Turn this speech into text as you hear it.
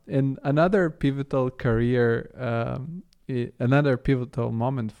And another pivotal another pivotal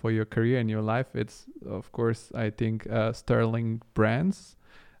moment for your career and your life, it's of course I think Sterling Brands,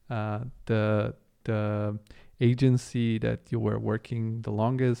 the agency that you were working the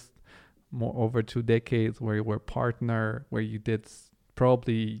longest, more over 2 decades, where you were partner, where you did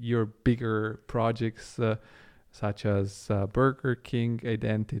probably your bigger projects such as Burger King,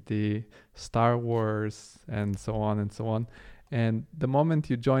 Identity, Star Wars, and so on and so on. And the moment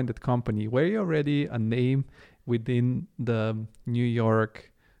you joined that company, were you already a name within the New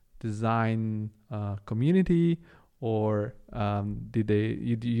York design community, or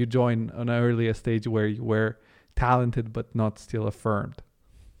you join on an earlier stage where you were talented but not still affirmed?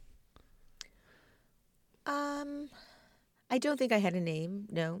 I don't think I had a name,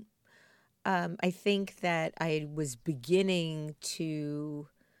 no. I think that I was beginning to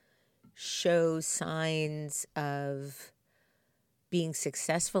show signs of being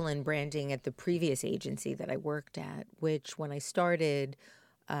successful in branding at the previous agency that I worked at, which when I started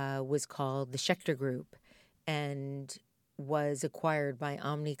was called the Schechter Group and was acquired by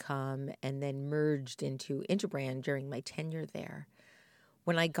Omnicom and then merged into Interbrand during my tenure there.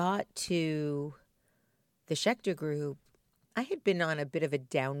 When I got to the Schechter Group, I had been on a bit of a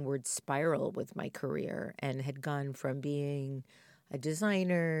downward spiral with my career and had gone from being a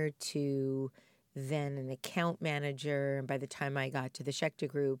designer to then an account manager. And by the time I got to the Schechter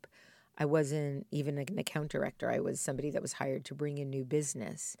Group, I wasn't even an account director. I was somebody that was hired to bring in new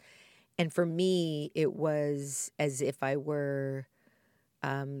business. And for me, it was as if I were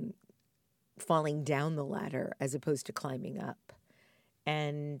falling down the ladder as opposed to climbing up.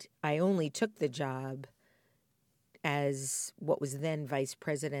 And I only took the job as what was then vice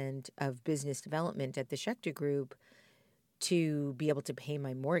president of business development at the Schechter Group to be able to pay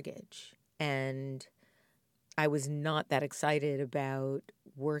my mortgage. And I was not that excited about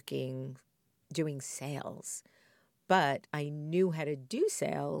doing sales. But I knew how to do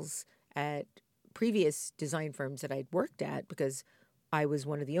sales at previous design firms that I'd worked at because I was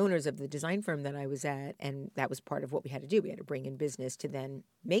one of the owners of the design firm that I was at, and that was part of what we had to do. We had to bring in business to then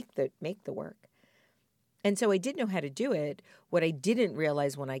make the work. And so I did know how to do it. What I didn't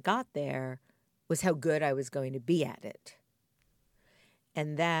realize when I got there was how good I was going to be at it.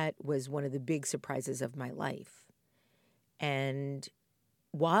 And that was one of the big surprises of my life. And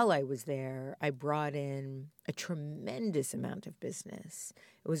while I was there, I brought in a tremendous amount of business.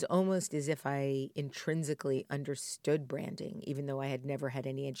 It was almost as if I intrinsically understood branding, even though I had never had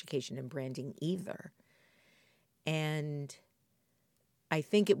any education in branding either. And I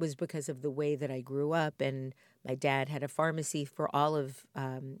think it was because of the way that I grew up, and my dad had a pharmacy for all of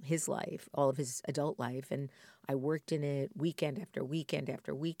his life, all of his adult life, and I worked in it weekend after weekend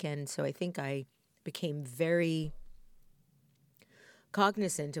after weekend. So I think I became very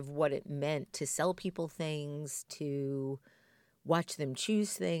cognizant of what it meant to sell people things, to watch them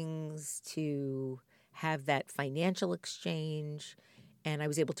choose things, to have that financial exchange. And I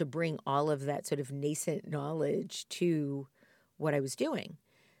was able to bring all of that sort of nascent knowledge to what I was doing.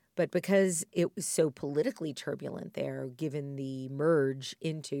 But because it was so politically turbulent there, given the merge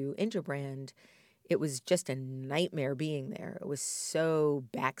into Interbrand, it was just a nightmare being there. It was so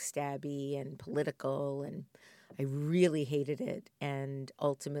backstabby and political, and I really hated it, and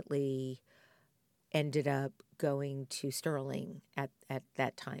ultimately ended up going to Sterling at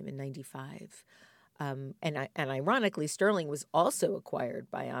that time in 95. And ironically, Sterling was also acquired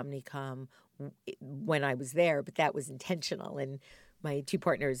by Omnicom when I was there, but that was intentional. And my two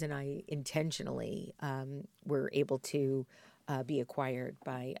partners and I intentionally were able to be acquired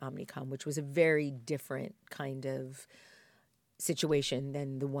by Omnicom, which was a very different kind of situation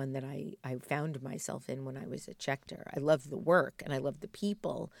than the one that I found myself in when I was at Schechter. I loved the work and I loved the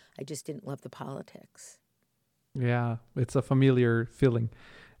people. I just didn't love the politics. Yeah, it's a familiar feeling.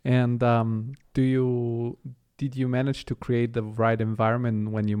 And did you manage to create the right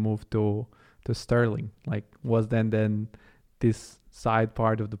environment when you moved to Sterling? Like, was then this side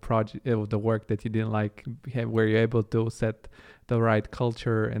part of the project, of the work that you didn't like, were you able to set the right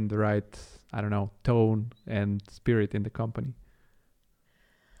culture and the right, I don't know, tone and spirit in the company?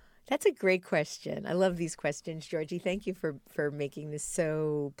 That's a great question. I love these questions, Georgie. Thank you for making this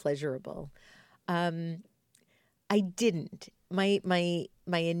so pleasurable. I didn't. My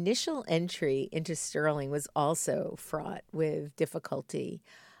initial entry into Sterling was also fraught with difficulty.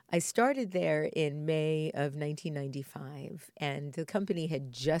 I started there in May of 1995, and the company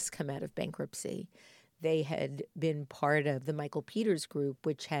had just come out of bankruptcy. They had been part of the Michael Peters Group,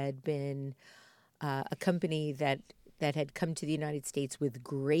 which had been a company that had come to the United States with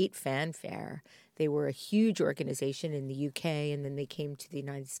great fanfare. They were a huge organization in the UK, and then they came to the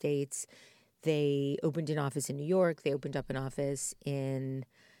United States. They opened an office in New York. They opened up an office in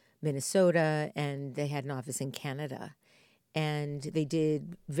Minnesota, and they had an office in Canada. And they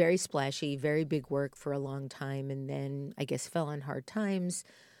did very splashy, very big work for a long time, and then I guess fell on hard times.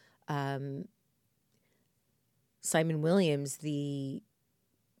 Simon Williams, the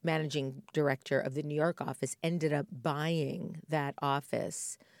managing director of the New York office, ended up buying that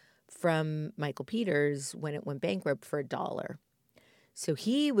office from Michael Peters when it went bankrupt for $1. So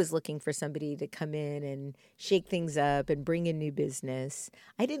he was looking for somebody to come in and shake things up and bring in new business.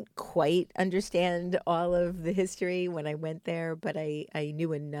 I didn't quite understand all of the history when I went there, but I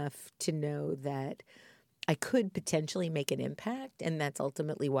knew enough to know that I could potentially make an impact, and that's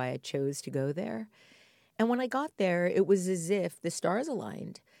ultimately why I chose to go there. And when I got there, it was as if the stars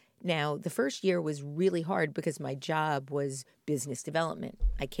aligned. Now, the first year was really hard because my job was business development.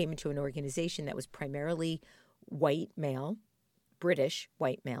 I came into an organization that was primarily white male, British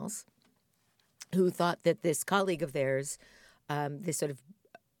white males, who thought that this colleague of theirs, this sort of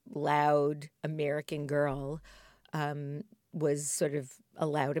loud American girl, was sort of a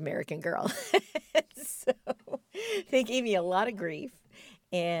loud American girl. So they gave me a lot of grief.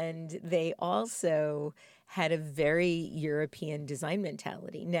 And they also had a very European design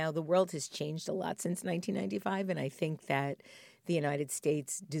mentality. Now, the world has changed a lot since 1995, and I think that the United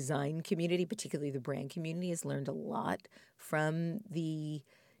States design community, particularly the brand community, has learned a lot from the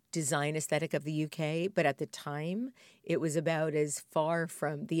design aesthetic of the UK. But at the time, it was about as far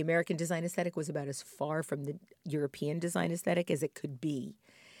from, the American design aesthetic was about as far from the European design aesthetic as it could be.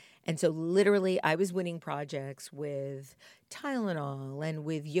 And so literally I was winning projects with Tylenol and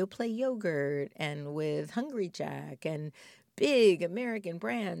with Yoplait yogurt and with Hungry Jack and big American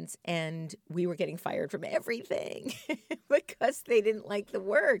brands. And we were getting fired from everything because they didn't like the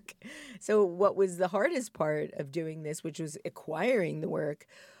work. So what was the hardest part of doing this, which was acquiring the work,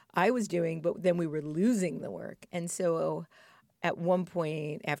 I was doing, but then we were losing the work. And so at one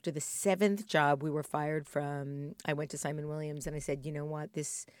point, after the 7th job we were fired from, I went to Simon Williams and I said, you know what,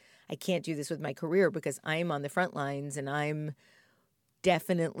 I can't do this with my career because I'm on the front lines and I'm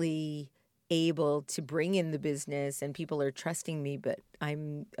definitely able to bring in the business and people are trusting me, but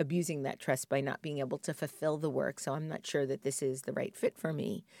I'm abusing that trust by not being able to fulfill the work. So I'm not sure that this is the right fit for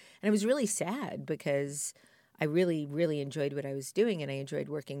me. And I was really sad because I really, really enjoyed what I was doing and I enjoyed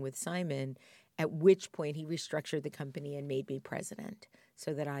working with Simon, at which point he restructured the company and made me president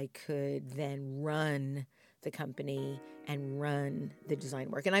so that I could then run the company and run the design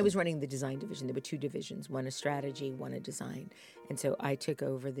work. And I was running the design division. There were 2 divisions, one a strategy, one a design. And so I took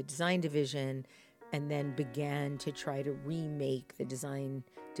over the design division and then began to try to remake the design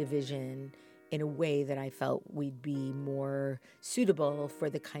division in a way that I felt we'd be more suitable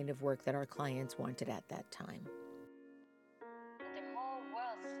for the kind of work that our clients wanted at that time. The whole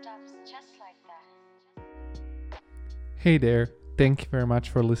world stops just like that. Hey there. Thank you very much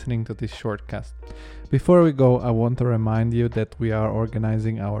for listening to this shortcast. Before we go, I want to remind you that we are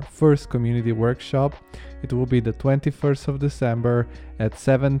organizing our first community workshop. It will be the 21st of December at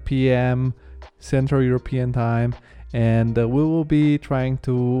 7 p.m. Central European Time. And we will be trying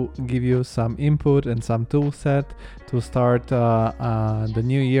to give you some input and some tool set to start the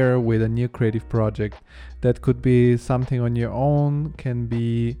new year with a new creative project. That could be something on your own, can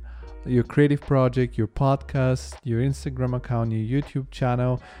be your creative project, your podcast, your Instagram account, your YouTube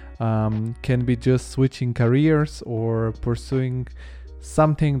channel, can be just switching careers or pursuing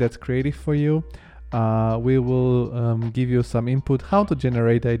something that's creative for you. We will give you some input how to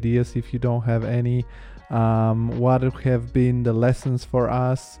generate ideas if you don't have any, what have been the lessons for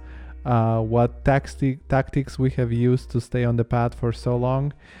us, what tactics we have used to stay on the path for so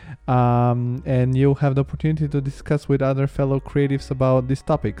long, and you'll have the opportunity to discuss with other fellow creatives about these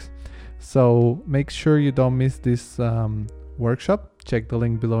topics. So make sure you don't miss this workshop. Check the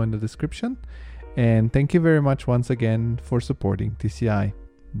link below in the description. And thank you very much once again for supporting TCI.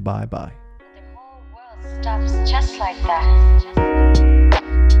 Bye bye. The whole world stops just like that.